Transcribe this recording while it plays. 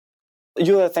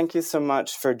Eula, thank you so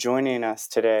much for joining us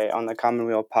today on the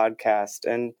Commonweal podcast.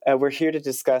 And we're here to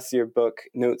discuss your book,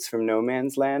 Notes from No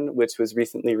Man's Land, which was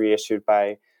recently reissued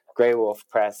by Grey Wolf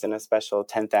Press in a special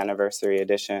 10th anniversary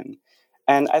edition.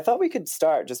 And I thought we could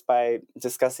start just by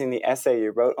discussing the essay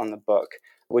you wrote on the book,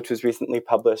 which was recently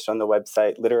published on the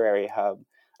website Literary Hub,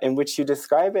 in which you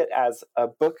describe it as a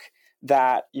book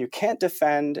that you can't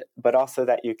defend, but also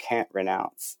that you can't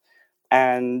renounce.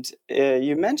 And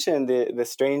you mentioned the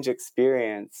strange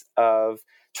experience of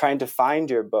trying to find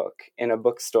your book in a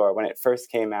bookstore when it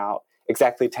first came out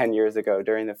exactly 10 years ago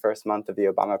during the first month of the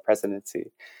Obama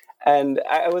presidency. And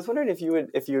I was wondering if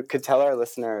you could tell our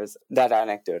listeners that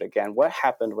anecdote again. What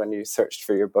happened when you searched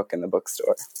for your book in the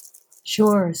bookstore?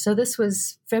 Sure. So this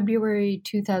was February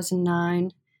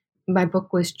 2009. My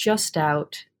book was just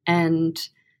out, and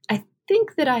I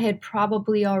think that I had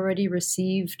probably already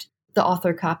received the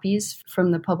author copies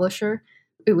from the publisher.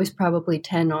 It was probably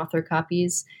 10 author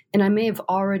copies, and I may have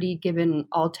already given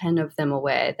all 10 of them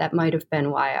away. That might have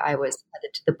been why I was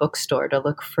headed to the bookstore to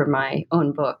look for my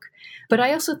own book. But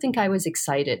I also think I was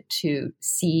excited to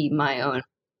see my own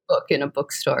book in a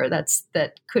bookstore.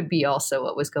 That could be also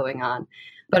what was going on.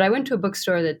 But I went to a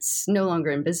bookstore that's no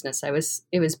longer in business. It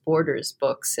was Borders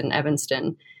Books in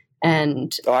Evanston.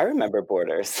 And I remember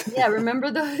Borders. Yeah, remember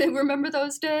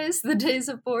those days, the days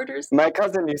of Borders? My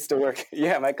cousin used to work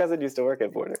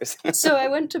at Borders. So I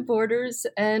went to Borders,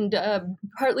 and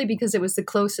partly because it was the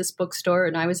closest bookstore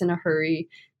and I was in a hurry.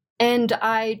 And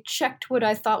I checked what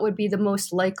I thought would be the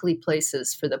most likely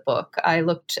places for the book. I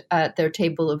looked at their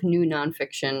table of new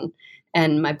nonfiction,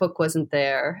 and my book wasn't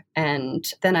there. And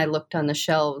then I looked on the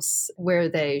shelves where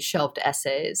they shelved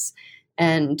essays,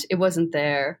 and it wasn't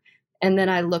there. And then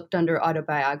I looked under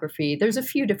autobiography. There's a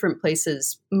few different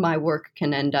places my work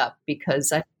can end up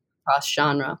because I cross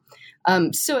genre.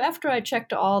 So after I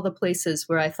checked all the places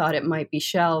where I thought it might be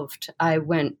shelved, I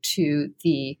went to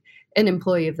an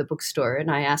employee of the bookstore,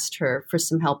 and I asked her for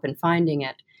some help in finding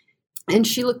it. And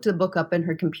she looked the book up in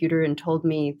her computer and told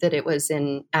me that it was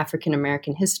in African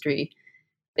American history.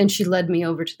 And she led me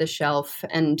over to the shelf.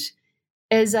 And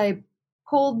as I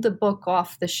pulled the book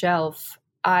off the shelf,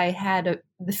 I had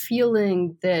the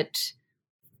feeling that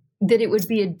it would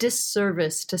be a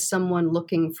disservice to someone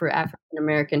looking for African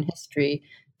American history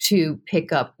to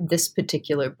pick up this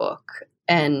particular book.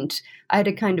 And I had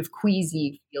a kind of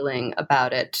queasy feeling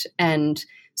about it. And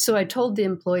so I told the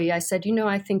employee, I said,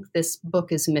 I think this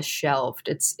book is misshelved.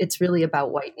 It's really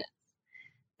about whiteness.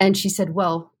 And she said,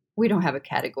 well, we don't have a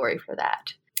category for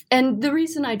that. And the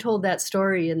reason I told that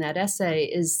story in that essay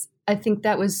is I think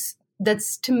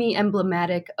that's to me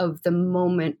emblematic of the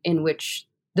moment in which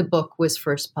the book was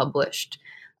first published.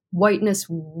 Whiteness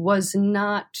was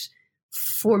not,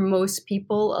 for most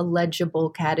people, a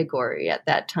legible category at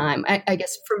that time. I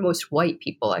guess for most white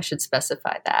people, I should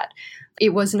specify that.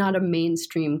 It was not a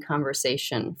mainstream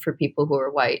conversation for people who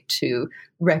are white to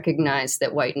recognize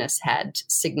that whiteness had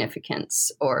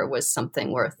significance or was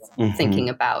something worth thinking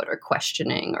about or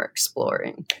questioning or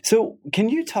exploring. So can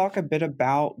you talk a bit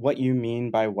about what you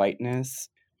mean by whiteness,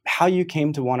 how you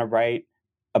came to want to write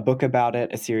a book about it,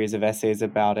 a series of essays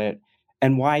about it,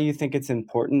 and why you think it's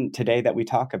important today that we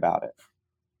talk about it?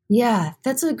 Yeah,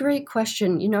 that's a great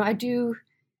question.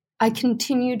 I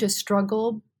continue to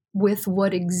struggle with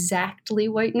what exactly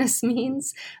whiteness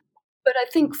means. But I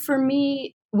think for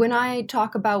me, when I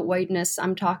talk about whiteness,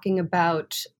 I'm talking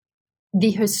about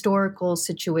the historical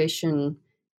situation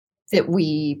that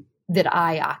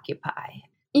I occupy.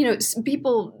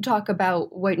 People talk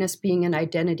about whiteness being an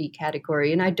identity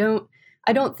category, and I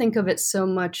don't think of it so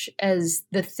much as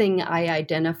the thing I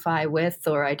identify with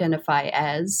or identify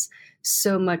as,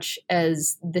 so much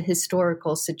as the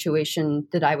historical situation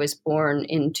that I was born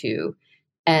into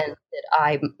and that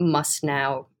I must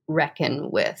now reckon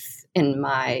with in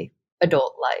my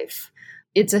adult life.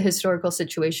 It's a historical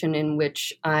situation in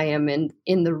which I am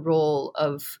in the role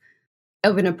of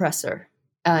an oppressor,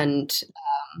 and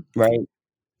right.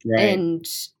 And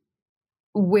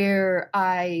where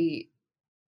I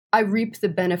reap the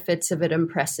benefits of an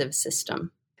oppressive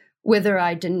system. Whether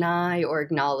I deny or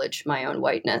acknowledge my own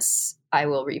whiteness, I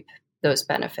will reap those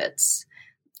benefits.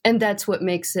 And that's what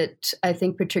makes it, I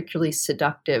think, particularly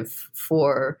seductive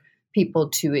for people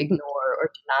to ignore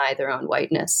or deny their own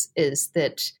whiteness, is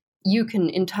that you can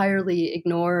entirely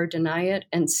ignore or deny it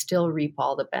and still reap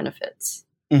all the benefits.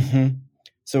 Mm-hmm.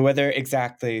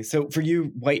 So for you,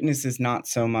 whiteness is not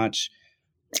so much,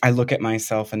 I look at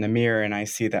myself in the mirror and I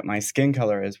see that my skin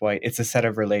color is white. It's a set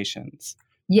of relations.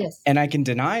 Yes. And I can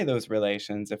deny those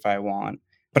relations if I want,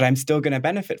 but I'm still going to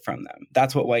benefit from them.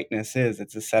 That's what whiteness is.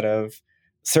 It's a set of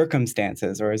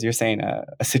circumstances, or as you're saying,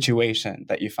 a situation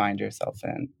that you find yourself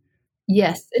in.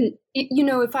 Yes. And,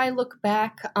 if I look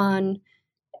back on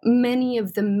many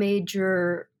of the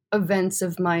major events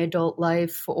of my adult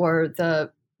life, or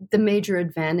the major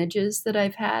advantages that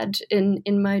I've had in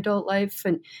my adult life,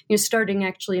 and starting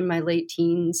actually in my late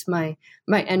teens, my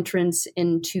entrance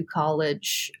into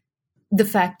college, the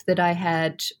fact that I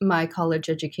had my college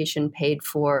education paid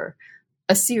for,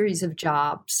 a series of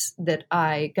jobs that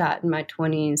I got in my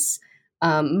 20s,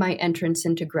 my entrance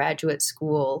into graduate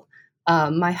school,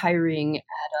 my hiring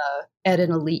at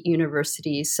an elite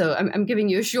university. So I'm giving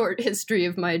you a short history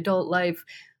of my adult life.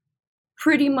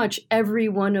 Pretty much every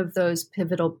one of those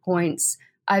pivotal points,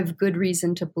 I've good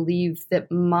reason to believe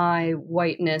that my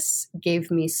whiteness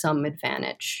gave me some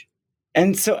advantage.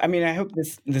 And so, I mean, I hope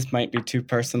this might be too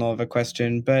personal of a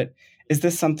question, but is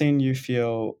this something you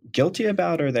feel guilty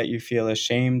about or that you feel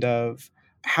ashamed of?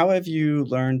 How have you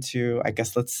learned to, I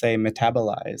guess, let's say,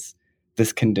 metabolize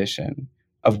this condition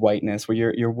of whiteness, where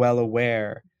you're well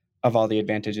aware of all the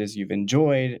advantages you've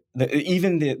enjoyed,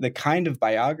 even the kind of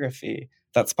biography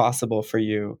that's possible for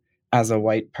you as a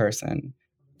white person?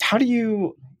 How do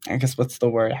you, I guess, what's the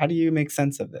word? How do you make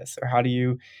sense of this, or how do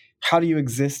you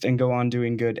exist and go on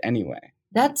doing good anyway?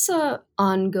 That's a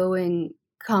ongoing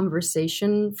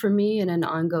conversation for me and an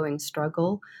ongoing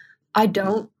struggle. I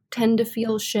don't tend to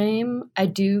feel shame. I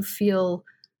do feel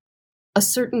a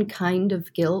certain kind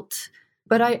of guilt.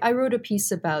 But I wrote a piece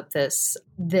about this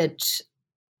that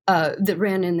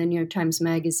ran in the New York Times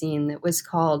Magazine that was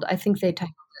called, I think they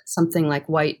titled it something like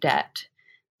White Debt.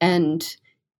 And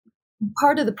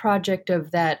part of the project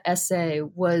of that essay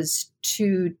was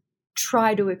to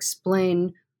try to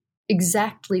explain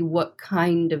exactly what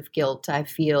kind of guilt I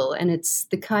feel. And it's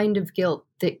the kind of guilt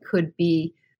that could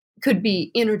be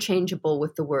interchangeable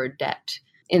with the word debt,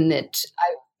 in that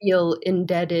I feel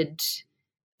indebted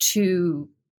to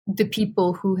the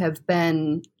people who have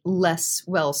been less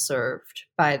well served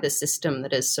by the system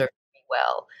that has served me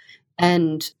well.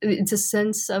 And it's a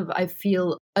sense of, I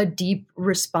feel a deep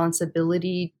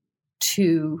responsibility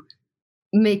to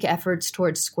make efforts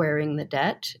towards squaring the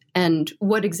debt. And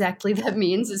what exactly that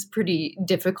means is pretty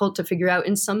difficult to figure out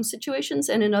in some situations,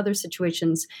 and in other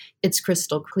situations, it's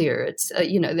crystal clear. It's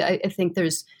I think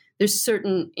there's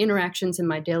certain interactions in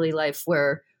my daily life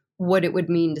where what it would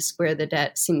mean to square the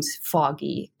debt seems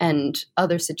foggy, and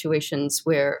other situations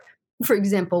where, for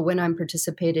example, when I'm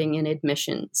participating in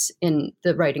admissions in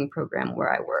the writing program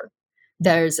where I work,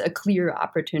 there's a clear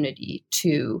opportunity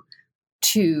to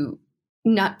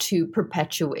not to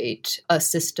perpetuate a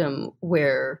system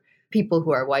where people who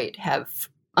are white have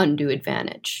undue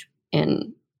advantage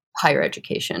in higher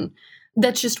education.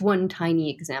 That's just one tiny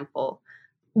example.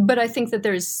 But I think that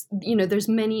there's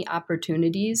many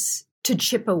opportunities to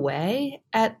chip away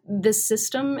at this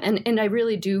system. And I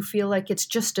really do feel like it's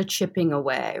just a chipping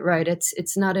away, right?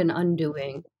 It's not an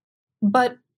undoing.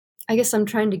 But I guess I'm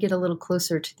trying to get a little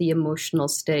closer to the emotional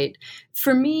state.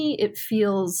 For me, it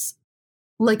feels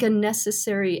like a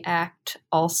necessary act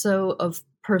also of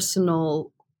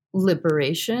personal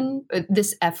liberation,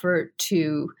 this effort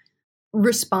to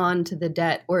respond to the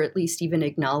debt, or at least even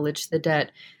acknowledge the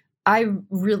debt. I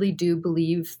really do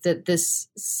believe that this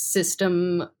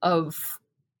system of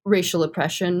racial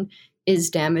oppression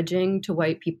is damaging to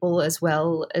white people as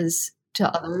well as to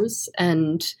others.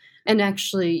 And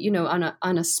actually,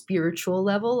 on a spiritual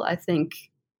level, I think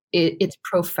it's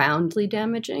profoundly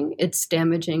damaging. It's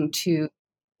damaging to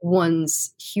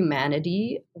one's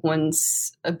humanity,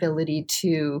 one's ability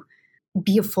to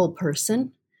be a full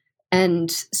person.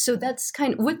 And so that's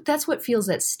that's what feels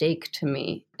at stake to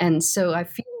me. And so I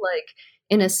feel like,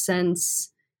 in a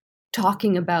sense,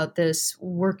 talking about this,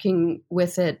 working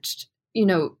with it,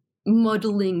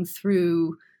 muddling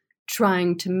through,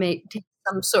 trying to take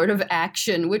some sort of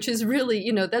action, which is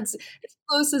really, that's as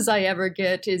close as I ever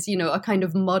get, is, a kind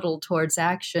of muddle towards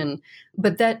action.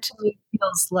 But that to me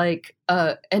feels like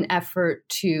an effort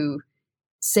to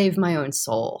save my own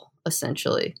soul,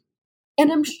 essentially.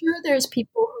 And I'm sure there's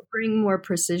people who bring more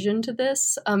precision to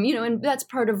this, and that's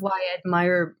part of why I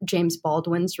admire James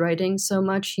Baldwin's writing so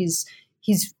much.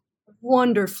 He's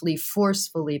wonderfully,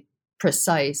 forcefully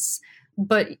precise.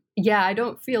 But yeah, I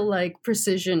don't feel like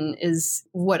precision is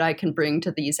what I can bring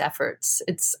to these efforts.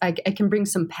 I can bring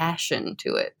some passion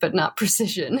to it, but not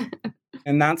precision.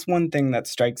 And that's one thing that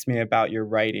strikes me about your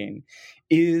writing,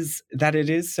 is that it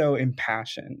is so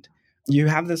impassioned. You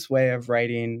have this way of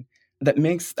writing that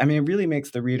it really makes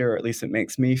the reader, or at least it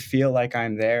makes me, feel like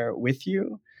I'm there with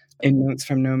you in Notes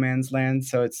from No Man's Land.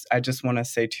 So I just want to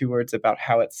say 2 words about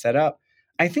how it's set up.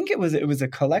 I think it was a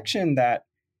collection that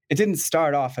it didn't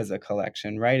start off as a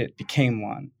collection, right? It became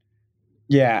one.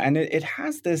 Yeah, and it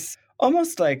has this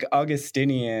almost like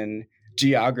Augustinian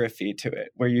geography to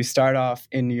it, where you start off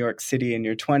in New York City in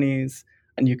your 20s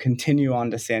and you continue on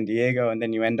to San Diego and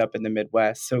then you end up in the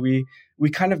Midwest. So we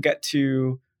kind of get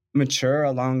to mature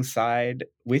alongside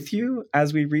with you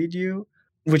as we read you,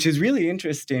 which is really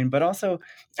interesting. But also,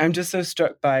 I'm just so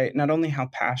struck by not only how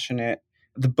passionate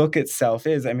the book itself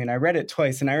is. I mean, I read it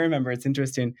twice, and I remember, it's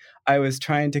interesting, I was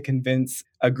trying to convince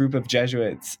a group of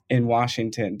Jesuits in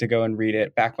Washington to go and read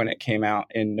it back when it came out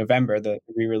in November, the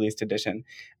re-released edition.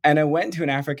 And I went to an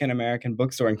African-American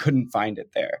bookstore and couldn't find it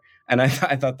there. And I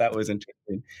thought that was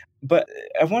interesting. But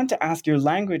I wanted to ask, your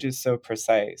language is so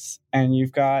precise, and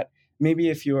you've got, maybe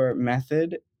if your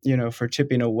method, for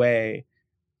chipping away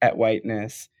at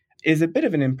whiteness is a bit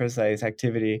of an imprecise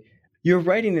activity, your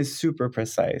writing is super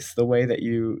precise. The way that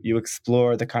you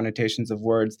explore the connotations of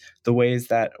words, the ways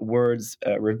that words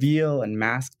reveal and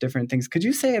mask different things. Could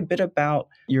you say a bit about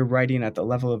your writing at the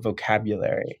level of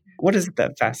vocabulary? What is it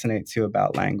that fascinates you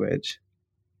about language?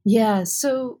 Yeah,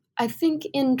 so I think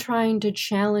in trying to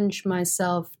challenge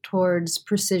myself towards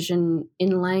precision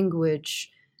in language,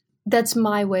 that's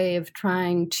my way of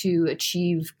trying to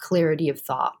achieve clarity of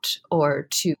thought or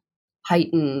to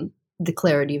heighten the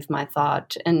clarity of my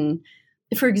thought. And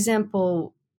for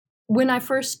example, when I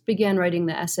first began writing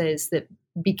the essays that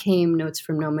became Notes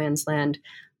from No Man's Land,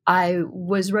 I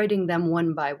was writing them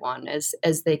one by one as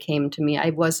they came to me.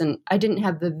 I didn't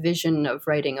have the vision of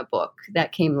writing a book.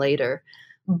 That came later.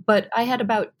 But I had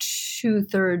about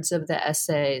 2/3 of the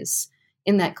essays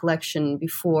in that collection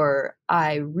before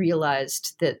I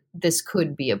realized that this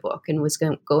could be a book and was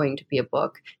going to be a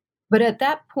book. But at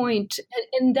that point,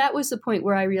 and that was the point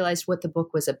where I realized what the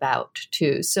book was about,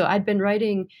 too. So I'd been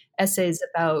writing essays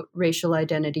about racial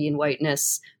identity and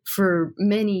whiteness for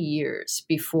many years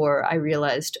before I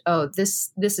realized, oh,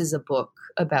 this is a book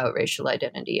about racial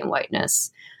identity and whiteness.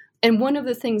 And one of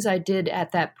the things I did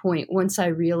at that point, once I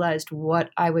realized what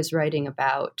I was writing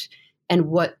about and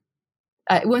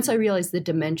once I realized the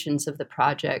dimensions of the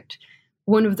project,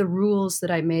 one of the rules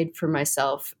that I made for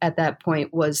myself at that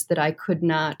point was that I could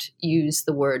not use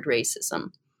the word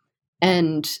racism.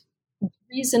 And the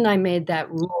reason I made that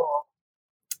rule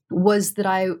was that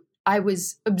I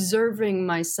was observing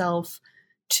myself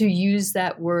to use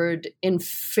that word in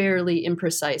fairly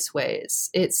imprecise ways.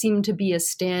 It seemed to be a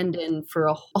stand-in for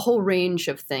a whole range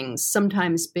of things,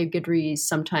 sometimes bigotry,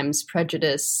 sometimes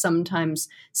prejudice, sometimes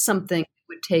something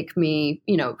would take me,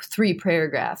 3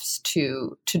 paragraphs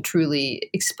to truly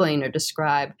explain or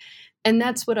describe. And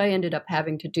that's what I ended up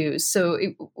having to do. So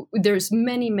there's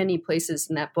many, many places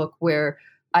in that book where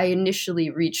I initially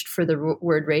reached for the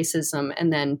word racism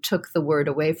and then took the word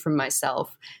away from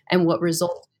myself. And what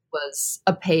resulted was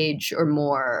a page or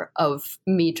more of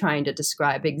me trying to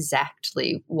describe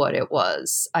exactly what it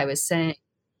was I was saying.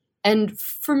 And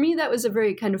for me, that was a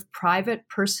very kind of private,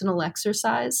 personal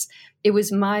exercise. It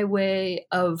was my way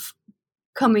of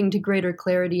coming to greater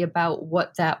clarity about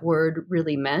what that word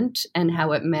really meant and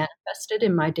how it manifested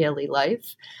in my daily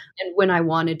life. And when I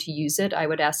wanted to use it, I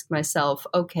would ask myself,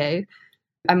 okay,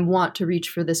 I want to reach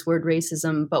for this word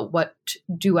racism, but what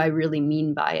do I really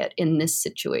mean by it in this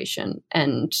situation?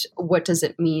 And what does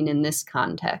it mean in this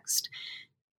context?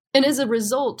 And as a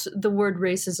result, the word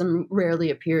racism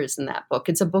rarely appears in that book.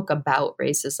 It's a book about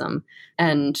racism.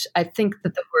 And I think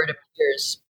that the word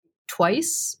appears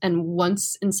twice and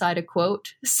once inside a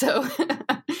quote. So,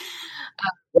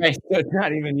 Right. So it's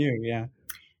not even you. Yeah.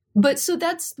 But so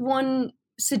that's one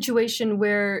situation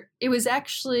where it was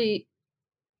actually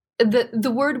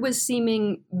the word was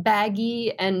seeming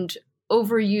baggy and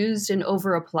overused and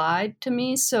overapplied to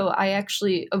me. So I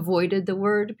actually avoided the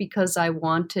word because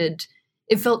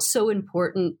it felt so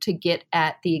important to get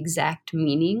at the exact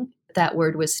meaning that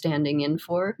word was standing in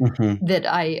for, that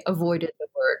I avoided the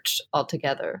word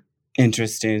altogether.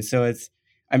 Interesting. So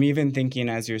I'm even thinking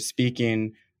as you're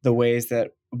speaking, the ways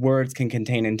that words can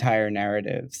contain entire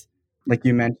narratives. Like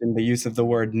you mentioned the use of the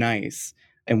word nice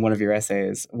in one of your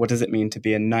essays. What does it mean to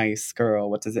be a nice girl?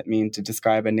 What does it mean to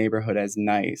describe a neighborhood as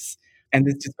nice? And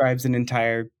this describes an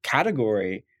entire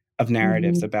category of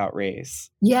narratives about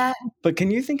race. Yeah. But can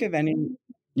you think of any?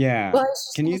 Yeah. Well,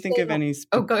 can you think of any?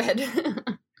 Oh, go ahead.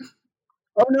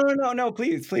 Oh, no,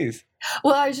 please.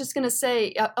 Well, I was just going to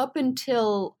say, up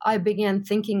until I began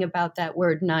thinking about that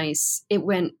word nice, it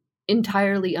went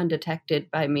entirely undetected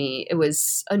by me. It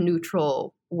was a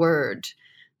neutral word.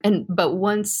 But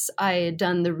once I had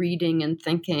done the reading and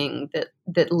thinking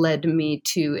that led me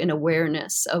to an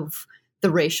awareness of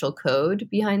the racial code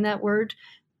behind that word,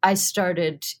 I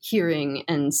started hearing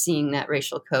and seeing that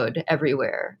racial code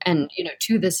everywhere. And,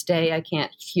 to this day, I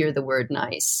can't hear the word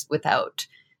nice without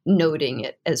noting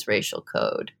it as racial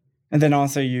code. And then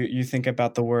also you think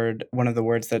about the word, one of the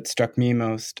words that struck me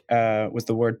most was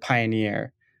the word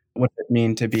pioneer. What does it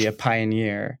mean to be a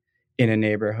pioneer in a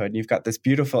neighborhood? You've got this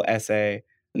beautiful essay,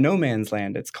 No Man's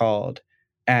Land, it's called,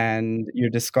 and you're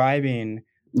describing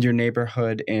your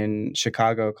neighborhood in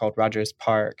Chicago called Rogers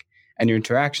Park and your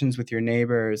interactions with your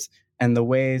neighbors and the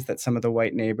ways that some of the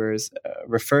white neighbors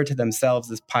refer to themselves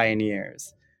as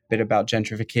pioneers. A bit about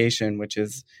gentrification, which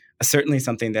is certainly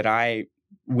something that I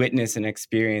witness and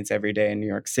experience every day in New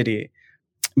York City.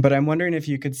 But I'm wondering if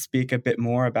you could speak a bit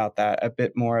more about that, a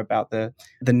bit more about the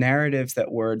narratives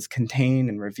that words contain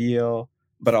and reveal,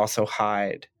 but also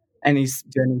hide. Any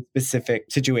specific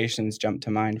situations jump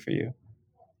to mind for you?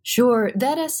 Sure.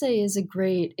 That essay is a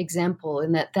great example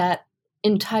in that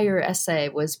entire essay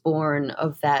was born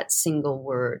of that single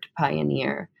word,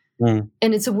 pioneer. And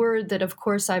it's a word that, of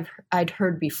course, I'd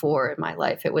heard before in my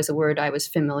life. It was a word I was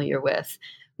familiar with,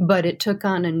 but it took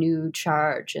on a new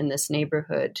charge in this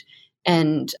neighborhood.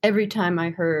 And every time I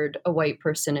heard a white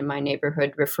person in my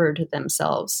neighborhood refer to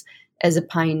themselves as a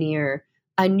pioneer,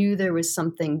 I knew there was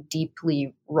something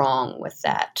deeply wrong with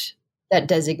that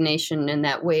designation and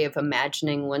that way of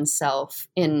imagining oneself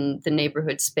in the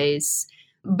neighborhood space.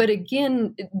 But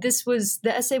again, the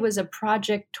essay was a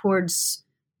project towards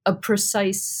a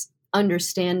precise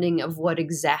understanding of what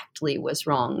exactly was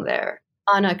wrong there.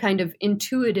 On a kind of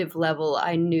intuitive level,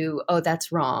 I knew, oh,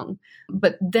 that's wrong.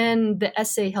 But then the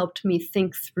essay helped me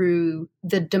think through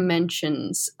the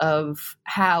dimensions of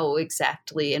how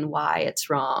exactly and why it's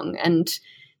wrong. And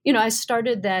I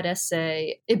started that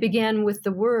essay. It began with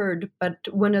the word, but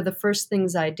one of the first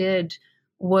things I did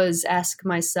was ask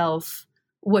myself,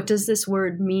 what does this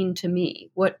word mean to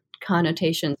me? What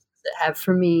connotations does it have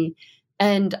for me?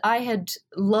 And I had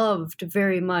loved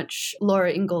very much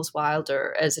Laura Ingalls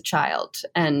Wilder as a child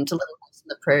and Little House on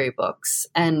the Prairie books.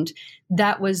 And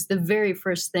that was the very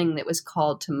first thing that was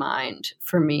called to mind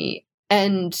for me.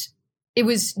 And it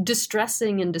was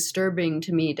distressing and disturbing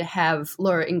to me to have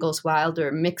Laura Ingalls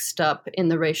Wilder mixed up in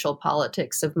the racial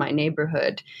politics of my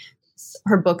neighborhood.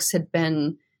 Her books had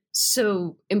been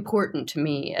so important to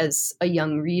me as a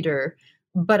young reader,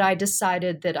 but I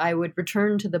decided that I would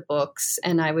return to the books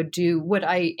and I would do what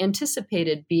I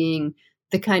anticipated being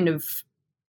the kind of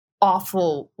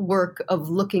awful work of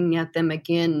looking at them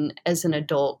again as an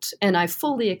adult. And I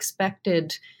fully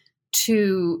expected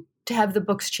to have the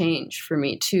books change for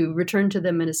me, to return to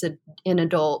them as an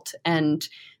adult and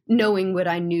knowing what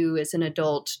I knew as an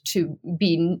adult, to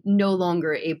be no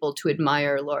longer able to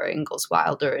admire Laura Ingalls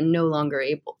Wilder and no longer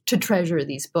able to treasure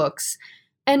these books.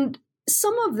 And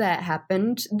some of that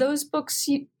happened. Those books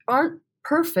aren't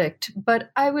perfect,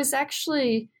 but I was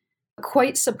actually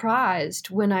quite surprised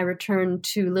when I returned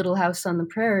to Little House on the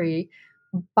Prairie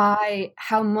by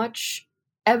how much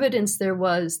evidence there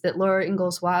was that Laura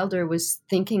Ingalls Wilder was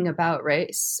thinking about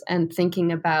race and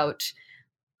thinking about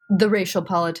the racial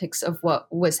politics of what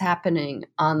was happening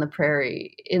on the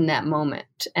prairie in that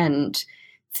moment and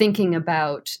thinking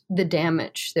about the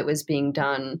damage that was being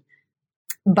done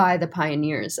by the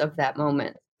pioneers of that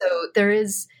moment. So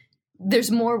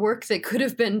there's more work that could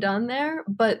have been done there,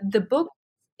 but the book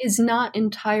is not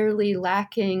entirely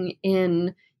lacking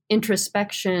in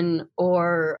introspection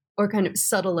or kind of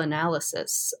subtle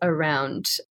analysis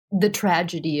around the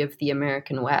tragedy of the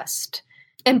American West.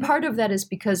 And part of that is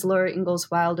because Laura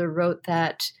Ingalls Wilder wrote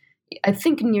that, I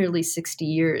think, nearly 60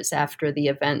 years after the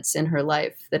events in her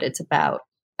life that it's about.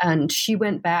 And she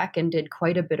went back and did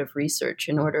quite a bit of research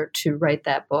in order to write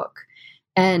that book.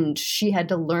 And she had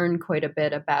to learn quite a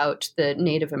bit about the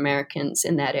Native Americans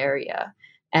in that area.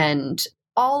 And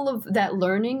all of that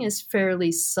learning is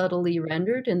fairly subtly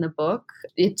rendered in the book.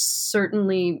 It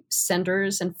certainly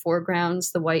centers and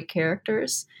foregrounds the white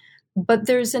characters, but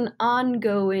there's an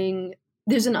ongoing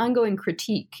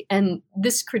critique, and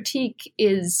this critique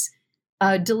is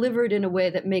delivered in a way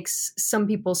that makes some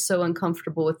people so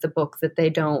uncomfortable with the book that they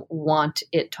don't want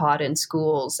it taught in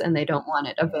schools and they don't want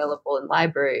it available in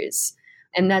libraries.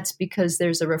 And that's because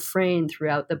there's a refrain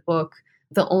throughout the book: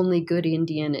 the only good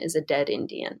Indian is a dead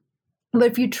Indian. But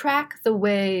if you track the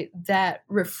way that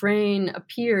refrain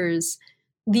appears,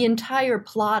 the entire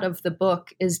plot of the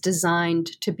book is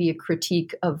designed to be a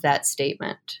critique of that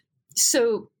statement.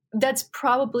 So that's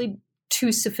probably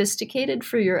too sophisticated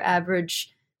for your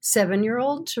average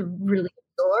 7-year-old to really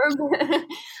absorb.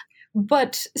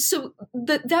 But so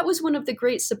that was one of the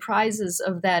great surprises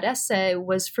of that essay,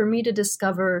 was for me to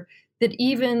discover that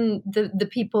even the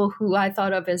people who I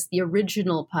thought of as the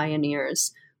original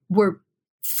pioneers were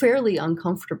fairly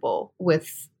uncomfortable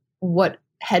with what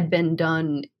had been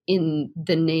done in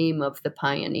the name of the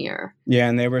pioneer. Yeah,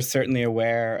 and they were certainly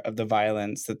aware of the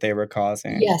violence that they were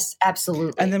causing. Yes,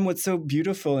 absolutely. And then what's so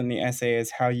beautiful in the essay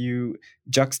is how you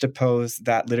juxtapose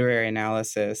that literary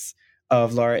analysis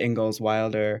of Laura Ingalls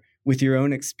Wilder with your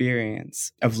own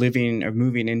experience of living or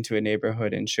moving into a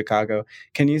neighborhood in Chicago.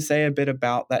 Can you say a bit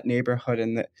about that neighborhood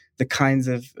and the kinds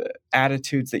of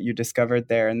attitudes that you discovered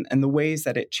there and the ways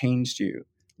that it changed you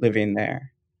living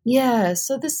there? Yeah,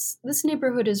 so this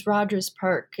neighborhood is Rogers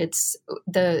Park. It's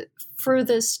the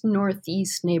furthest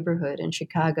northeast neighborhood in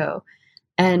Chicago.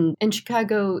 And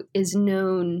Chicago is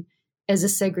known as a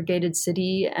segregated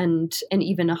city and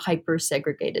even a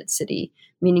hyper-segregated city,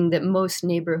 meaning that most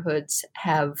neighborhoods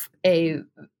have a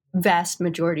vast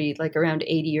majority, like around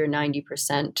 80 or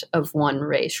 90% of one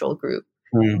racial group.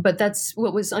 Mm. But that's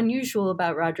what was unusual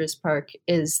about Rogers Park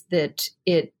is that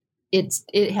it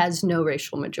has no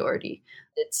racial majority.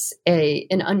 It's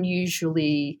an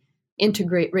unusually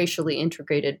racially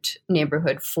integrated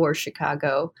neighborhood for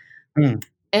Chicago. Mm.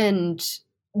 And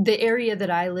the area that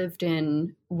I lived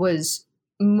in was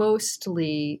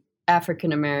mostly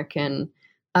African American.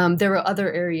 There are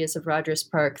other areas of Rogers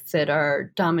Park that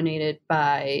are dominated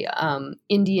by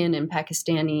Indian and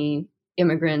Pakistani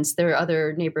immigrants. There are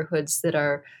other neighborhoods that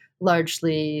are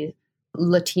largely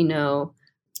Latino,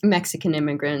 Mexican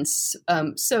immigrants.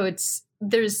 So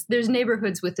there's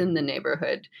neighborhoods within the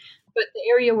neighborhood, but the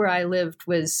area where I lived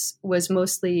was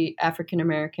mostly African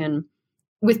American,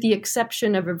 with the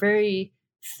exception of a very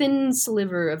thin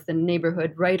sliver of the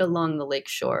neighborhood right along the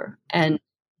lakeshore. And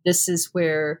this is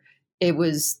where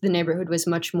the neighborhood was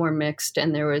much more mixed,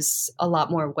 and there was a lot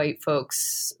more white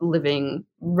folks living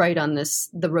right on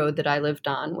the road that I lived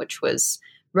on, which was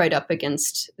right up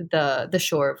against the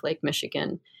shore of Lake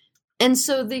Michigan. And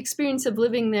so the experience of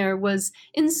living there was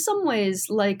in some ways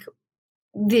like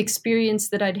the experience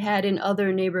that I'd had in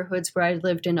other neighborhoods where I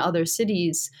lived in other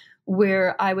cities,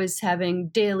 where I was having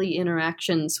daily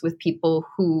interactions with people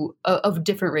who of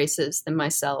different races than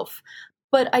myself.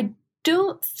 But I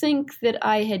don't think that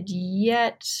I had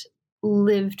yet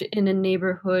lived in a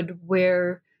neighborhood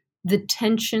where the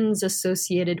tensions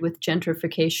associated with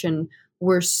gentrification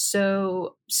were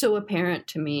so apparent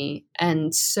to me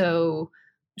and so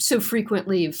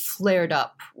frequently flared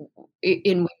up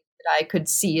in ways that I could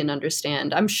see and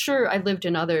understand. I'm sure I lived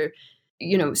in other,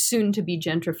 soon to be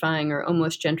gentrifying or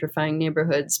almost gentrifying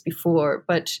neighborhoods before,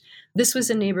 but this was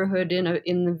a neighborhood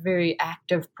in the very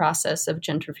active process of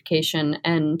gentrification,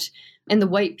 and the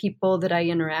white people that I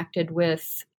interacted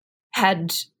with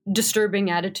had disturbing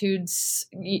attitudes.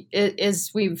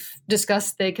 As we've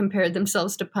discussed, they compared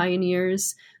themselves to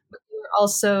pioneers.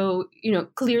 Also,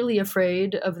 clearly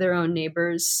afraid of their own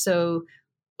neighbors. So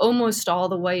almost all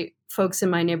the white folks in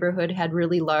my neighborhood had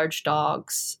really large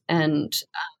dogs, and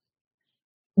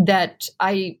that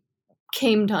I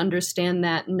came to understand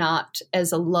that not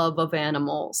as a love of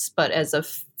animals, but as a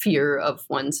fear of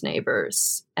one's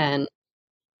neighbors. And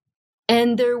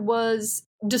there was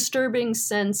disturbing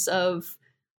sense of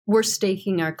we're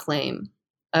staking our claim,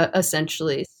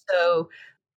 essentially. So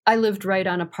I lived right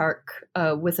on a park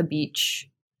with a beach.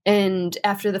 And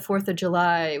after the 4th of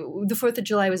July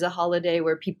was a holiday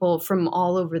where people from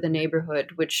all over the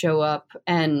neighborhood would show up.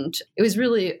 And it was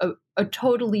really a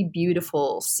totally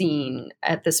beautiful scene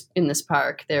in this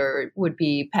park. There would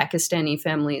be Pakistani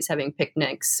families having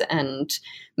picnics and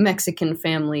Mexican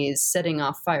families setting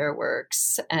off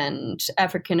fireworks and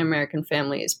African American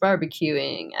families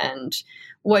barbecuing and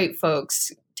white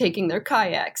folks taking their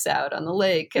kayaks out on the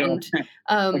lake. And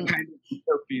kind of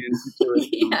utopian situation.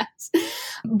 Yes.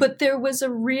 But there was a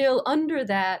real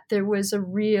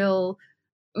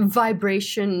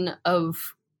vibration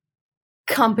of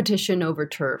competition over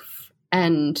turf.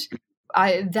 And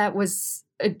that was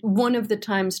one of the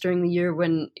times during the year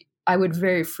when I would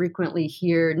very frequently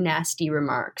hear nasty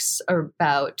remarks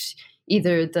about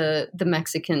either the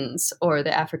Mexicans or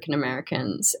the African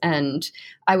Americans. And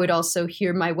I would also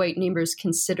hear my white neighbors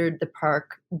considered the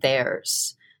park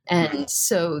theirs. And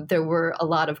so there were a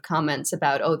lot of comments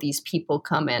about, oh, these people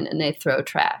come in and they throw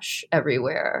trash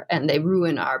everywhere and they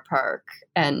ruin our park.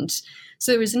 And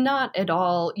so it was not at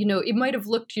all, it might have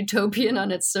looked utopian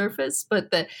on its surface,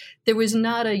 but there was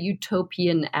not a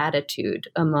utopian attitude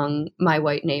among my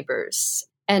white neighbors.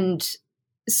 And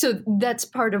so that's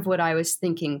part of what I was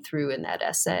thinking through in that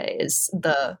essay is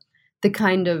the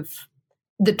kind of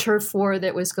the turf war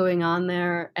that was going on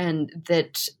there, and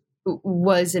that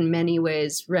was in many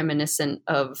ways reminiscent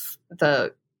of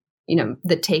the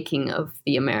taking of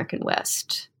the American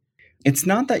West. It's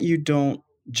not that you don't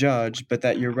judge, but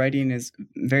that your writing is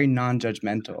very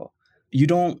non-judgmental you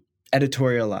don't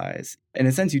editorialize. In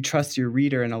a sense, you trust your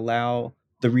reader and allow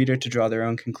the reader to draw their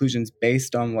own conclusions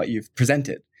based on what you've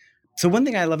presented. So one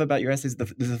thing I love about your essays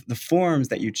is the forms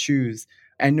that you choose.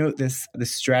 I note this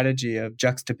strategy of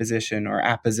juxtaposition or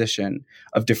apposition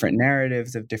of different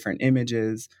narratives, of different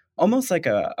images, almost like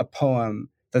a poem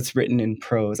that's written in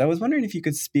prose. I was wondering if you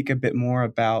could speak a bit more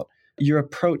about your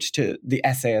approach to the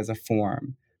essay as a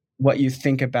form, what you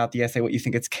think about the essay, what you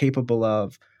think it's capable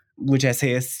of, which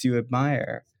essayists you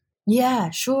admire. Yeah,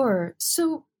 sure.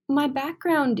 So my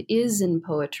background is in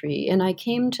poetry, and I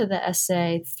came to the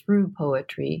essay through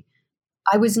poetry.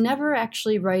 I was never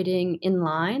actually writing in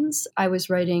lines. I was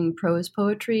writing prose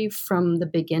poetry from the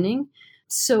beginning.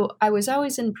 So I was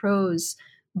always in prose,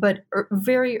 but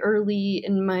very early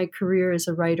in my career as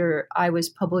a writer, I was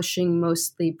publishing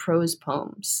mostly prose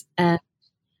poems. And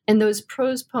those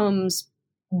prose poems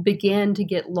began to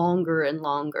get longer and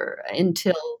longer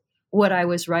until what I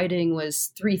was writing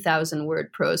was 3,000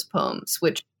 word prose poems,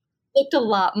 which looked a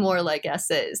lot more like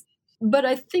essays. But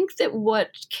I think that what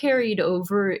carried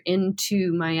over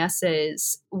into my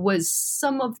essays was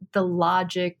some of the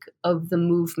logic of the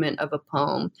movement of a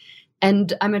poem.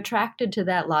 And I'm attracted to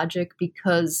that logic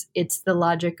because it's the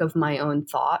logic of my own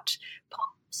thought.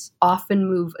 Poems often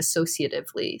move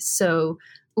associatively. So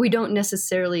we don't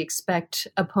necessarily expect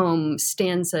a poem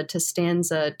stanza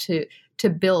to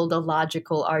build a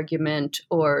logical argument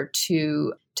or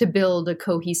to build a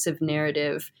cohesive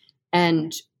narrative.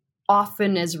 And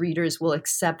often as readers will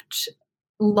accept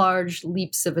large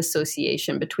leaps of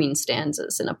association between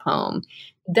stanzas in a poem.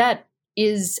 That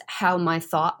is how my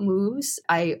thought moves.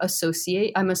 I'm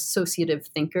an associative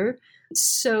thinker.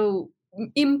 So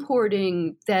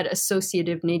importing that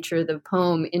associative nature of the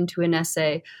poem into an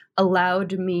essay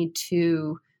allowed me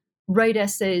to write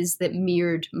essays that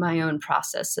mirrored my own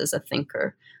process as a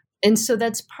thinker. And so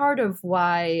that's part of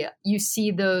why you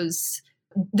see those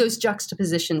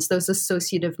juxtapositions, those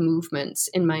associative movements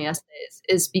in my essays,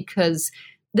 is because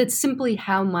that's simply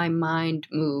how my mind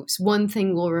moves. One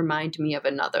thing will remind me of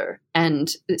another.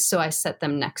 And so I set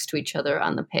them next to each other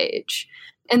on the page.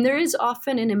 And there is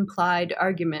often an implied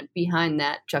argument behind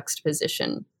that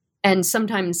juxtaposition. And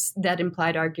sometimes that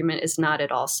implied argument is not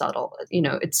at all subtle.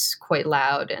 It's quite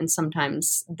loud. And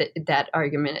sometimes that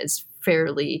argument is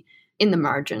fairly in the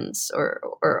margins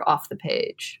or off the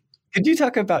page. Could you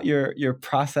talk about your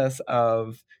process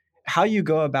of how you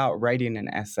go about writing an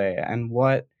essay and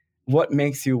what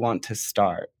makes you want to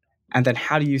start? And then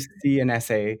how do you see an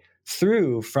essay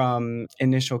through from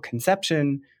initial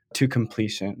conception to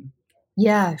completion?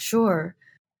 Yeah, sure.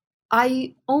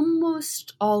 I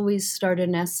almost always start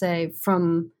an essay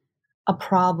from a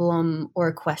problem or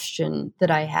a question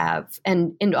that I have.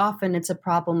 And often it's a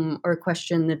problem or a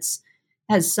question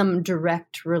has some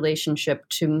direct relationship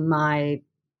to my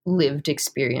lived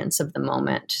experience of the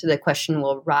moment. The question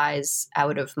will rise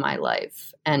out of my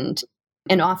life and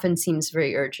often seems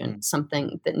very urgent,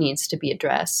 something that needs to be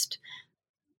addressed.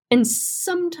 And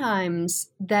sometimes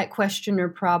that question or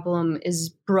problem is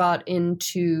brought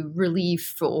into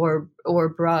relief or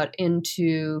brought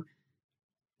into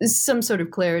some sort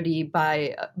of clarity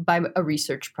by a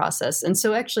research process. And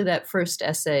so actually that first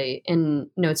essay in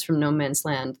Notes from No Man's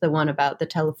Land, the one about the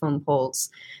telephone poles,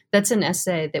 that's an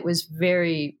essay that was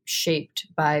very shaped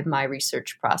by my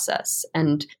research process.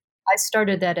 And I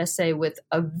started that essay with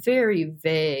a very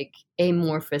vague,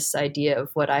 amorphous idea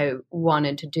of what I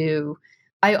wanted to do.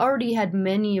 I already had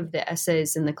many of the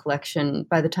essays in the collection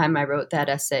by the time I wrote that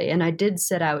essay, and I did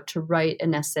set out to write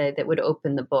an essay that would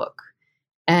open the book.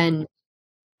 And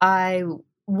I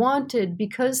wanted,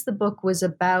 because the book was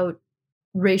about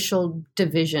racial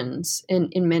divisions in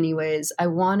many ways, I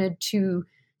wanted to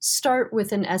start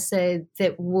with an essay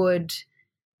that would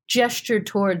gesture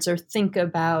towards or think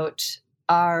about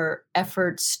our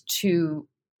efforts to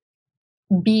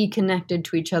be connected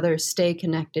to each other, stay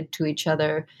connected to each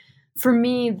other. For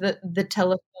me, the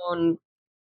telephone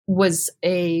was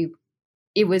a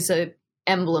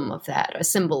emblem of that, a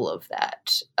symbol of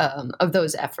that, of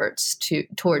those efforts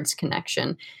towards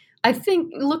connection. I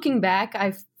think looking back,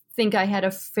 I think I had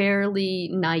a fairly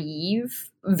naive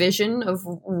vision of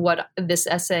what this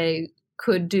essay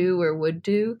could do or would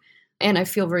do. And I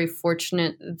feel very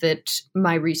fortunate that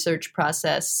my research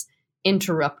process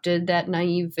interrupted that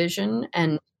naive vision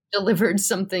and delivered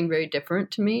something very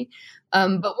different to me.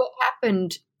 But what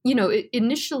happened,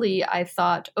 initially I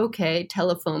thought, okay,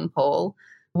 telephone pole.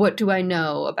 What do I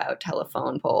know about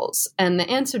telephone poles? And the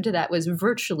answer to that was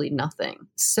virtually nothing.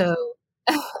 So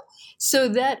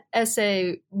that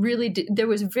essay really there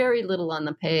was very little on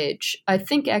the page. I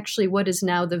think actually what is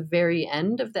now the very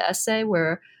end of the essay,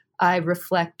 where I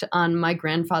reflect on my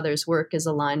grandfather's work as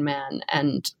a lineman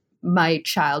and my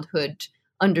childhood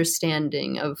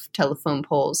understanding of telephone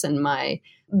poles and my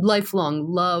lifelong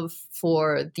love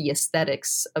for the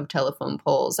aesthetics of telephone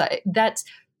poles.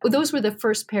 Those were the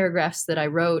first paragraphs that I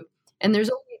wrote, and there's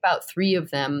only about 3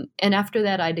 of them. And after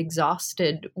that, I'd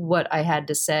exhausted what I had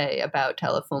to say about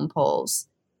telephone poles.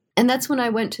 And that's when I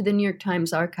went to the New York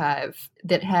Times archive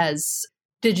that has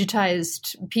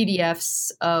digitized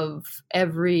PDFs of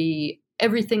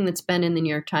everything that's been in the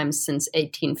New York Times since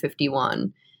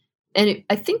 1851. And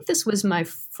I think this was my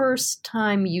first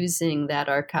time using that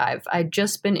archive. I'd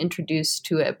just been introduced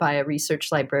to it by a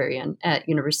research librarian at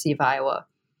University of Iowa.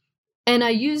 And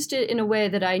I used it in a way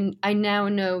that I now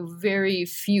know very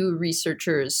few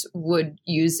researchers would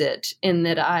use it, in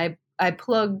that I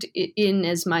plugged it in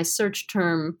as my search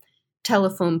term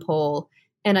telephone pole,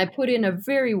 and I put in a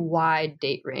very wide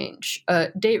date range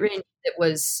that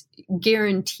was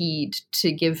guaranteed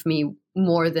to give me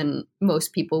more than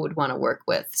most people would want to work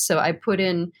with. So I put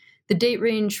in the date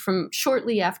range from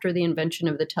shortly after the invention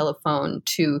of the telephone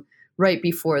to right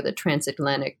before the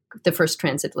first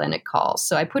transatlantic call.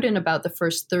 So I put in about the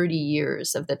first 30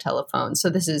 years of the telephone. So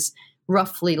this is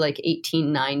roughly like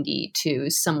 1890 to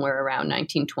somewhere around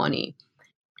 1920.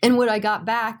 And what I got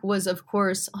back was, of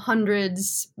course,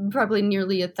 hundreds, probably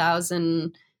nearly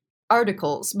 1,000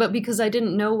 articles. But because I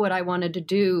didn't know what I wanted to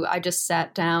do, I just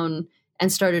sat down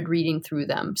and started reading through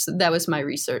them. So that was my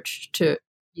research, to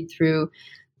read through.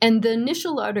 And the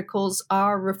initial articles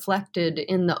are reflected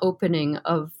in the opening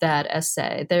of that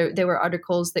essay. There were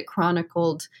articles that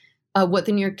chronicled what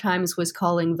the New York Times was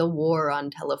calling the war on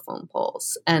telephone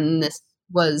poles. And this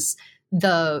was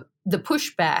the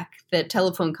pushback that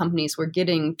telephone companies were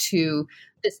getting to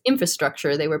this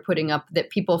infrastructure they were putting up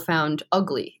that people found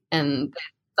ugly and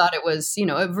thought it was,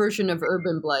 a version of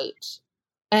urban blight.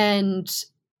 And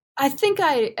I think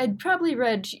I'd probably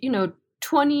read,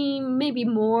 20, maybe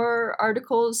more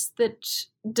articles that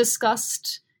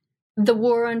discussed the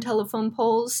war on telephone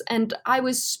poles. And I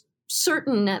was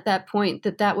certain at that point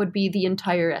that would be the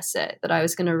entire essay, that I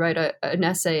was going to write an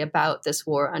essay about this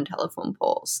war on telephone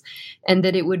poles, and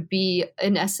that it would be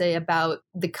an essay about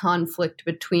the conflict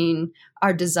between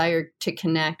our desire to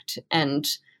connect and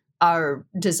our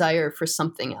desire for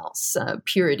something else,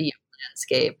 purity of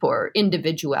landscape or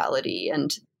individuality,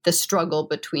 and the struggle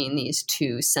between these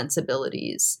two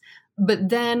sensibilities. But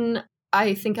then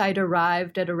I think I'd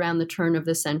arrived at around the turn of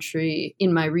the century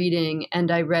in my reading,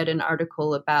 and I read an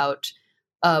article about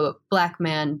a Black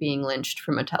man being lynched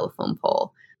from a telephone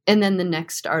pole. And then the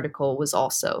next article was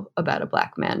also about a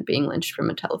Black man being lynched from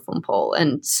a telephone pole.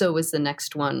 And so was the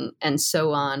next one, and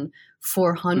so on,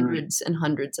 for hundreds and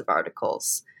hundreds of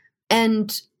articles.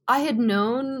 And I had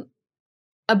known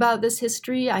about this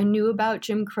history. I knew about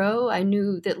Jim Crow. I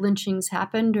knew that lynchings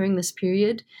happened during this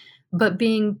period. But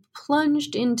being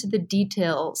plunged into the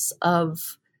details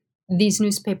of these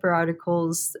newspaper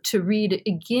articles, to read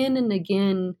again and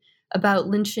again about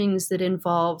lynchings that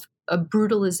involve a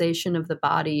brutalization of the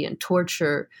body and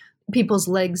torture, people's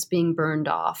legs being burned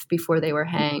off before they were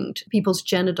hanged, people's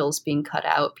genitals being cut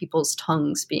out, people's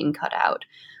tongues being cut out,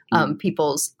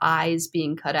 people's eyes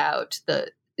being cut out, the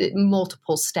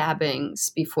multiple stabbings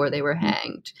before they were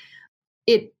hanged.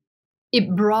 It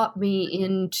brought me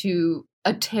into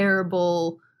a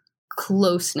terrible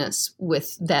closeness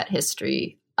with that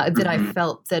history that I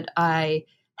felt that I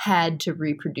had to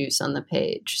reproduce on the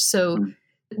page. So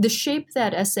the shape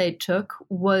that essay took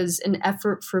was an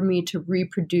effort for me to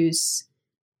reproduce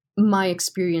my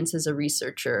experience as a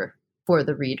researcher for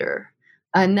the reader.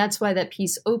 And that's why that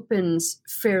piece opens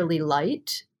fairly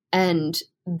light and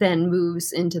then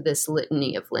moves into this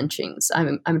litany of lynchings.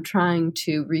 I'm trying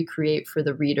to recreate for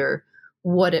the reader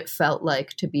what it felt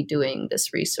like to be doing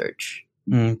this research.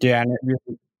 Yeah, and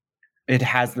it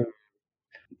has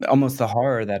almost the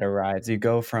horror that arrives. You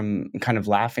go from kind of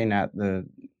laughing at the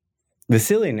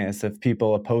silliness of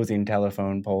people opposing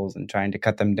telephone poles and trying to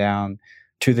cut them down,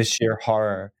 to the sheer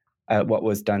horror at what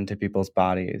was done to people's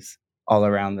bodies all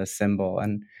around this symbol.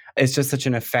 And it's just such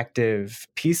an effective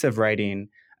piece of writing.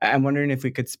 I'm wondering if we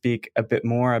could speak a bit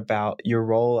more about your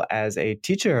role as a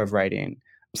teacher of writing.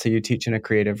 So you teach in a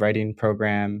creative writing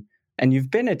program, and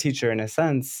you've been a teacher in a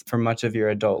sense for much of your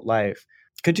adult life.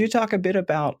 Could you talk a bit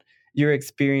about your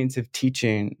experience of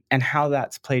teaching and how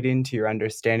that's played into your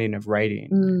understanding of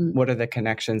writing? What are the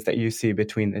connections that you see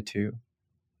between the two?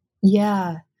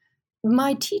 Yeah.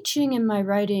 My teaching and my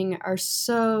writing are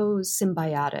so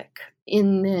symbiotic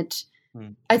in that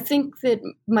I think that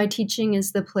my teaching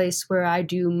is the place where I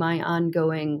do my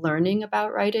ongoing learning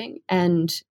about writing,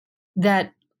 and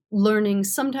that learning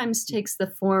sometimes takes the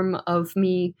form of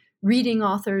me reading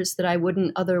authors that I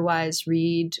wouldn't otherwise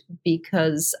read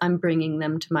because I'm bringing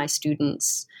them to my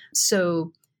students.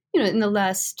 So, in the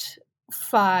last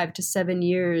 5 to 7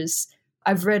 years,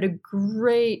 I've read a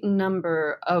great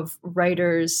number of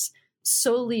writers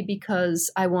solely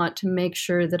because I want to make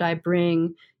sure that I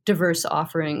bring diverse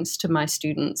offerings to my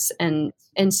students. And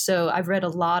so I've read a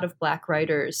lot of Black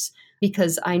writers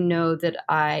because I know that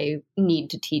I need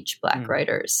to teach Black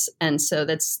writers. And so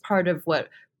that's part of what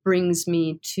brings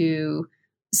me to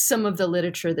some of the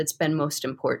literature that's been most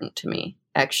important to me,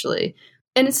 actually.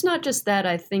 And it's not just that.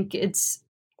 I think it's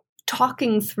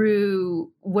talking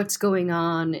through what's going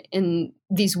on in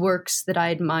these works that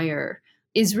I admire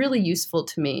is really useful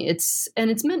to me. It's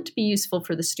meant to be useful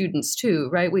for the students too,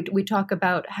 right? We talk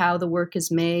about how the work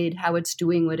is made, how it's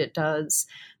doing what it does.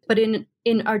 But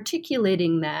in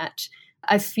articulating that,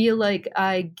 I feel like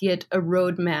I get a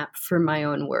roadmap for my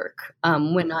own work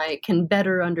when I can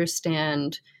better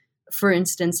understand, for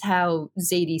instance, how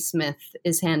Zadie Smith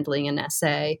is handling an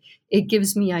essay. It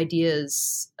gives me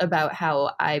ideas about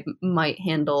how I might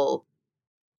handle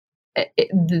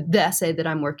the essay that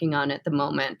I'm working on at the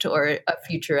moment or a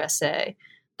future essay.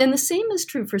 And the same is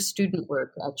true for student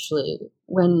work, actually.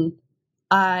 When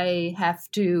I have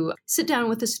to sit down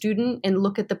with a student and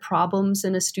look at the problems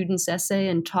in a student's essay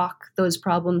and talk those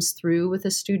problems through with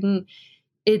a student,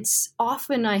 it's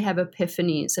often I have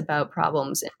epiphanies about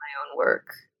problems in my own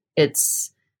work.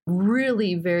 It's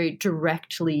really very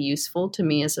directly useful to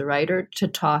me as a writer to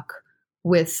talk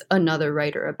with another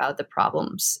writer about the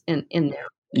problems in their.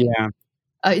 Yeah.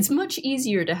 It's much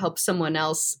easier to help someone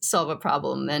else solve a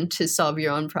problem than to solve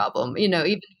your own problem, even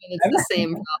when it's the same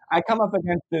problem. I come up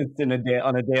against this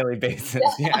on a daily basis.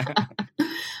 Yeah.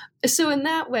 So in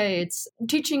that way,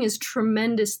 teaching is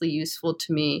tremendously useful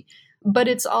to me, but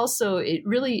it's also, it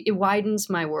widens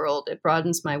my world. It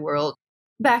broadens my world.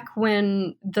 Back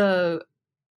when the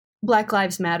Black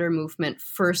Lives Matter movement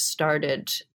first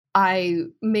started, I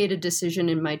made a decision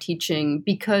in my teaching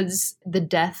because the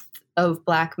death of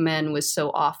Black men was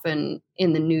so often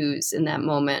in the news in that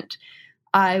moment.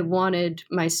 I wanted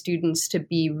my students to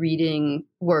be reading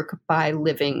work by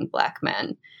living Black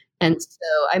men. And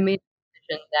so I made a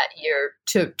decision that year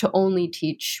to only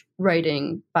teach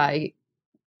writing by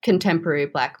contemporary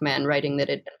Black men, writing that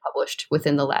had been published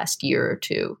within the last year or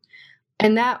two.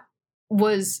 And that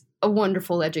was a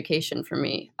wonderful education for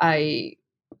me. I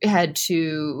had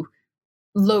to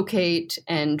locate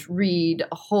and read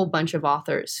a whole bunch of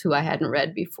authors who I hadn't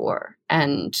read before.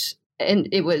 And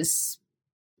it was,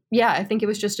 I think it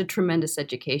was just a tremendous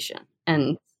education.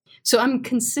 And so I'm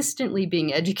consistently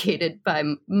being educated by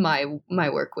my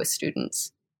work with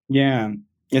students. Yeah.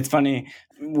 It's funny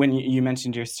when you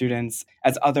mentioned your students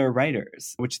as other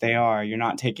writers, which they are. You're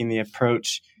not taking the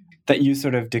approach that you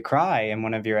sort of decry in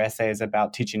one of your essays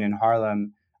about teaching in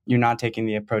Harlem. You're not taking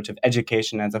the approach of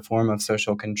education as a form of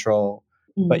social control,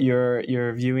 but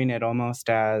you're viewing it almost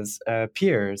as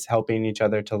peers helping each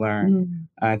other to learn.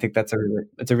 I think it's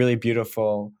a really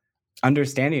beautiful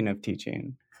understanding of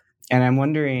teaching. And I'm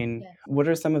wondering, what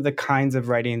are some of the kinds of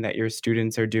writing that your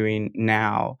students are doing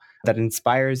now that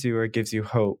inspires you or gives you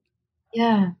hope?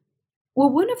 Yeah. Well,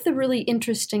 one of the really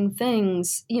interesting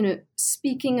things,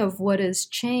 speaking of what has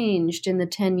changed in the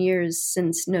 10 years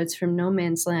since Notes from No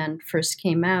Man's Land first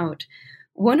came out,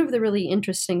 one of the really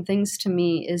interesting things to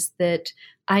me is that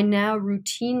I now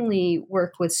routinely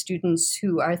work with students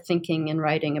who are thinking and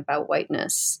writing about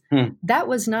whiteness. That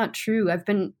was not true. I've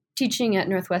been teaching at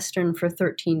Northwestern for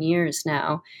 13 years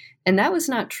now, and that was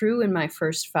not true in my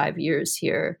first 5 years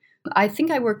here. I think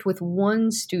I worked with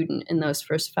one student in those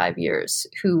first 5 years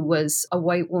who was a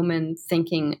white woman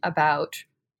thinking about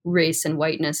race and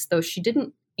whiteness, though she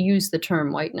didn't use the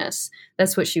term whiteness.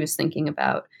 That's what she was thinking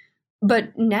about.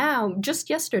 But now, just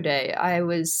yesterday, I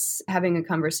was having a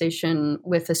conversation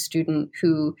with a student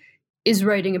who is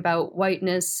writing about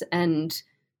whiteness and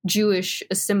Jewish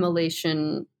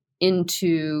assimilation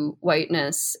into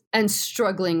whiteness and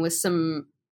struggling with some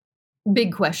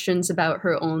big questions about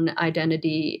her own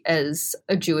identity as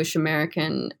a Jewish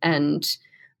American and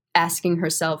asking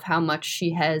herself how much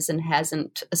she has and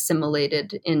hasn't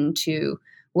assimilated into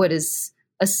what is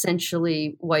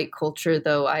essentially white culture,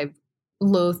 though I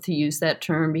loathe to use that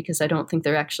term because I don't think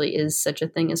there actually is such a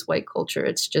thing as white culture.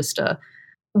 It's just a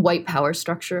white power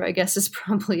structure, I guess is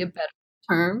probably a better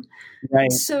term.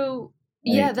 Right. So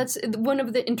yeah, that's one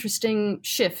of the interesting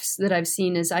shifts that I've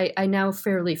seen is I now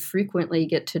fairly frequently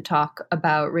get to talk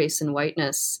about race and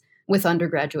whiteness with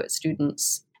undergraduate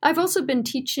students. I've been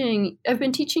teaching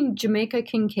Jamaica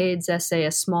Kincaid's essay,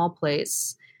 A Small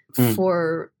Place,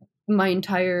 for my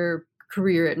entire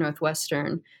career at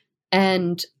Northwestern.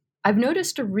 And I've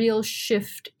noticed a real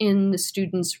shift in the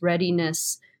students'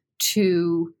 readiness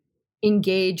to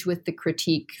engage with the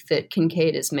critique that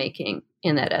Kincaid is making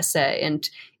in that essay. And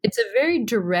it's a very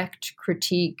direct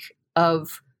critique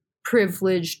of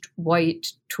privileged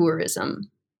white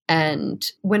tourism. And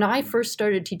when I first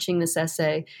started teaching this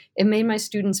essay, it made my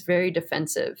students very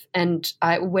defensive. And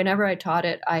whenever I taught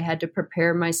it, I had to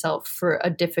prepare myself for a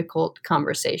difficult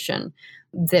conversation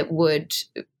that would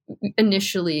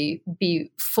initially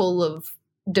be full of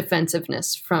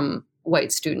defensiveness from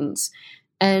white students.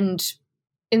 And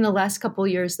in the last couple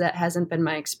of years, that hasn't been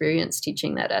my experience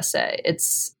teaching that essay.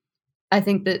 I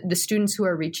think that the students who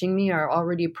are reaching me are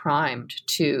already primed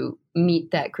to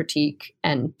meet that critique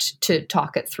and to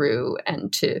talk it through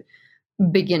and to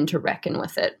begin to reckon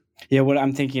with it. Yeah, what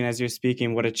I'm thinking as you're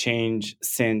speaking, what a change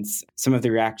since some of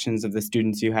the reactions of the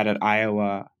students you had at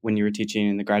Iowa when you were teaching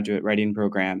in the graduate writing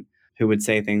program, who would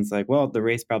say things like, well, the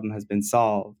race problem has been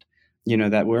solved,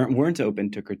 that weren't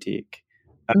open to critique.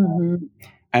 Mm-hmm.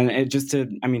 And it just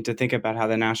to think about how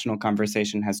the national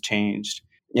conversation has changed.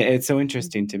 Yeah, it's so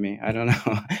interesting to me. I don't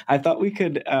know. I thought we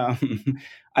could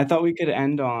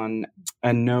end on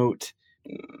a note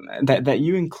that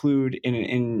you include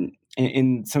in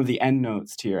some of the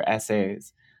endnotes to your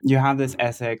essays. You have this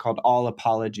essay called All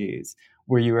Apologies,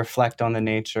 where you reflect on the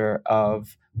nature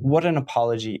of what an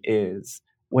apology is.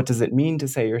 What does it mean to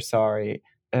say you're sorry?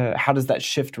 How does that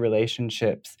shift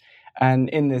relationships? And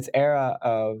in this era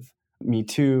of Me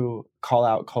Too, call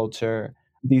out culture,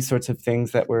 these sorts of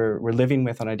things that we're living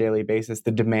with on a daily basis, the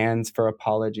demands for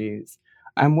apologies.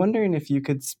 I'm wondering if you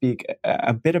could speak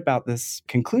a bit about this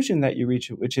conclusion that you reach,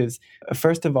 which is,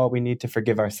 first of all, we need to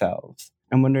forgive ourselves.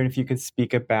 I'm wondering if you could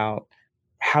speak about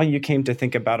how you came to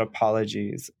think about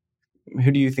apologies. Who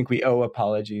do you think we owe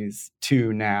apologies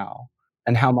to now?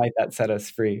 And how might that set us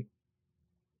free?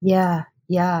 Yeah.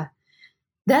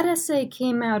 That essay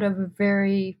came out of a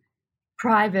very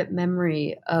private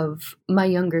memory of my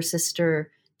younger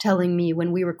sister telling me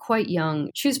when we were quite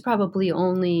young, she was probably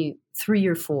only 3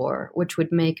 or 4, which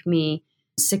would make me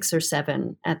 6 or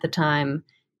 7 at the time.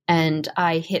 And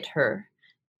I hit her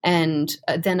and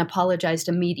then apologized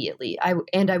immediately. I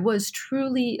was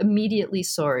truly immediately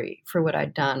sorry for what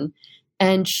I'd done.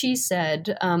 And she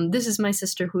said, this is my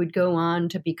sister who would go on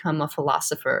to become a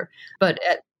philosopher. But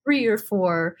at 3 or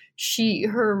 4,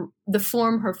 the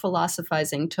form her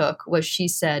philosophizing took was she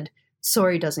said,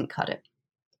 sorry doesn't cut it.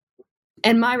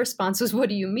 And my response was, what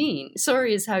do you mean?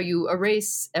 Sorry is how you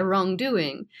erase a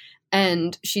wrongdoing.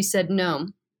 And she said, no,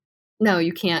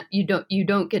 you can't. You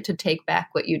don't get to take back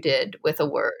what you did with a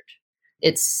word.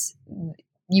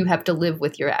 You have to live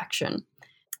with your action.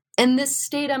 And this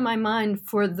stayed on my mind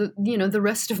for the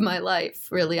rest of my life,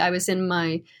 really. I was in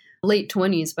my late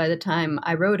 20s by the time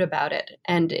I wrote about it.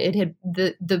 And it had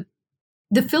the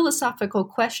philosophical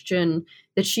question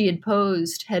that she had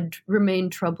posed had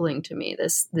remained troubling to me.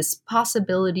 This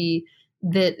possibility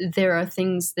that there are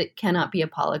things that cannot be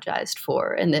apologized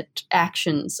for and that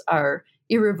actions are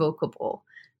irrevocable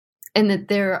and that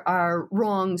there are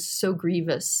wrongs so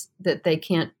grievous that they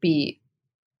can't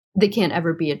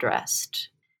ever be addressed.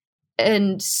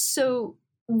 And so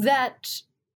that,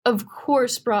 of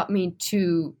course, brought me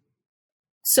to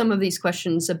some of these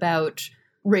questions about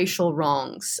racial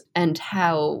wrongs and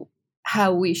how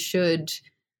we should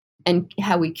and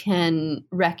how we can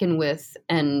reckon with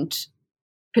and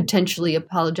potentially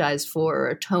apologize for or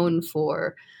atone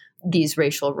for these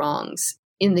racial wrongs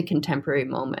in the contemporary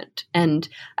moment. And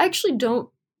I actually don't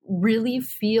really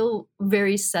feel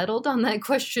very settled on that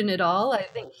question at all. I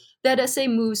think that essay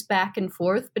moves back and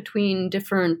forth between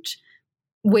different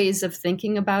ways of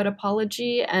thinking about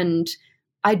apology, and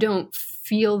I don't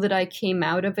feel that I came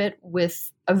out of it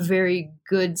with a very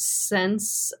good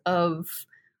sense of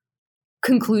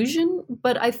conclusion.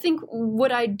 But I think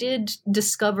what I did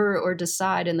discover or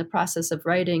decide in the process of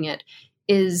writing it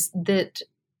is that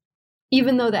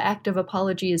even though the act of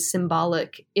apology is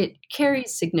symbolic, it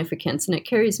carries significance and it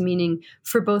carries meaning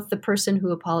for both the person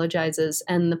who apologizes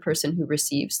and the person who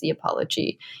receives the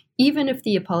apology. Even if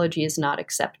the apology is not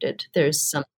accepted, there's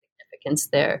some significance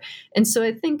there. And so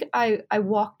I think I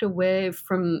walked away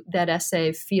from that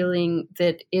essay feeling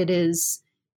that it's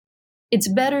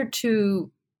better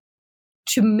to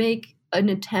make an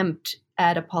attempt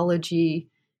at apology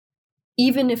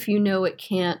even if you know it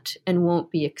can't and won't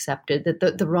be accepted,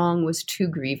 that the wrong was too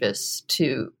grievous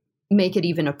to make it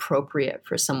even appropriate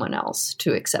for someone else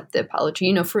to accept the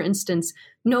apology. For instance,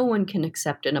 no one can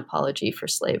accept an apology for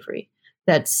slavery.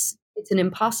 It's an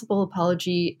impossible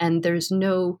apology, and there's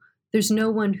no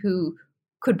one who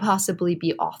could possibly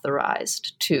be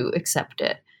authorized to accept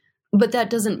it. But that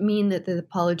doesn't mean that the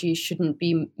apology shouldn't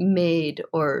be made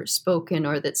or spoken,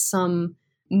 or that some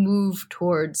move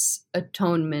towards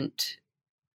atonement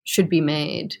should be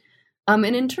made. And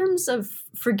in terms of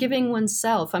forgiving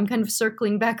oneself, I'm kind of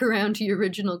circling back around to your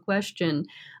original question.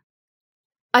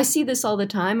 I see this all the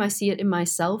time. I see it in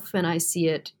myself and I see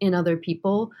it in other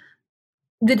people,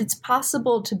 that it's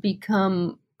possible to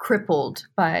become crippled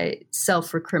by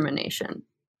self-recrimination,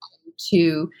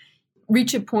 to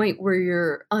reach a point where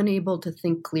you're unable to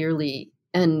think clearly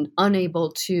and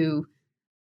unable to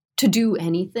do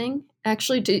anything.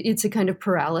 Actually, it's a kind of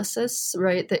paralysis,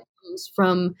 right, that comes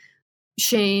from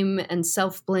shame and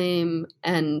self-blame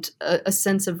and a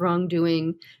sense of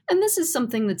wrongdoing. And this is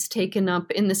something that's taken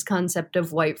up in this concept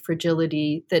of white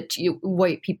fragility, that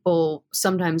white people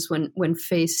sometimes, when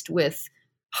faced with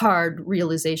hard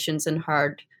realizations and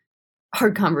hard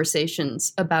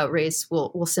conversations about race,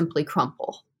 will simply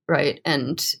crumple, right?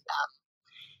 And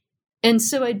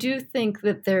so I do think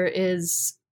that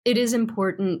it is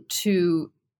important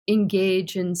to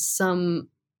engage in some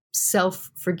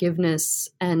self-forgiveness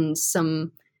and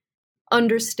some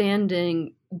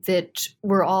understanding that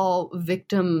we're all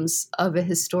victims of a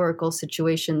historical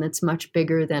situation that's much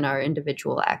bigger than our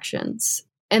individual actions.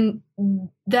 And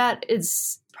that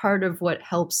is part of what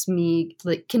helps me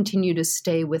continue to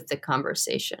stay with the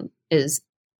conversation, is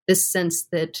this sense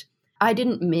that I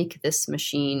didn't make this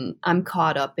machine. I'm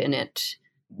caught up in it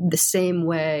the same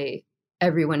way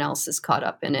everyone else is caught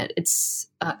up in it. It's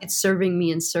serving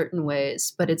me in certain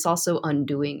ways, but it's also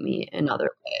undoing me in other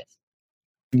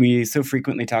ways. We so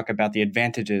frequently talk about the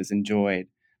advantages enjoyed,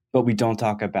 but we don't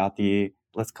talk about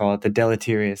let's call it the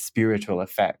deleterious spiritual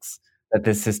effects that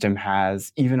this system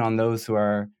has, even on those who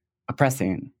are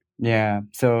oppressing. Yeah.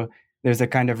 So there's a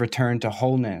kind of return to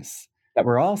wholeness that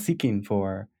we're all seeking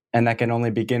for, and that can only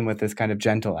begin with this kind of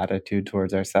gentle attitude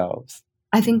towards ourselves.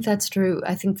 I think that's true.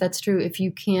 If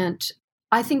you can't,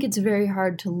 I think it's very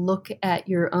hard to look at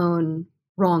your own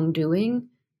wrongdoing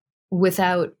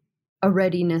without a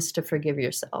readiness to forgive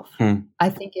yourself. I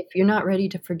think if you're not ready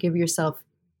to forgive yourself,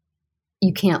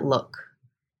 you can't look.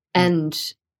 And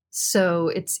so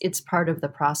it's part of the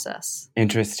process.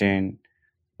 Interesting.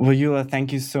 Well, Eula,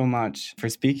 thank you so much for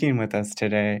speaking with us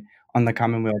today on the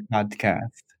Commonweal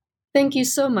podcast. Thank you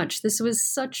so much. This was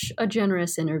such a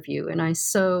generous interview, and I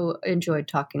so enjoyed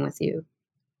talking with you.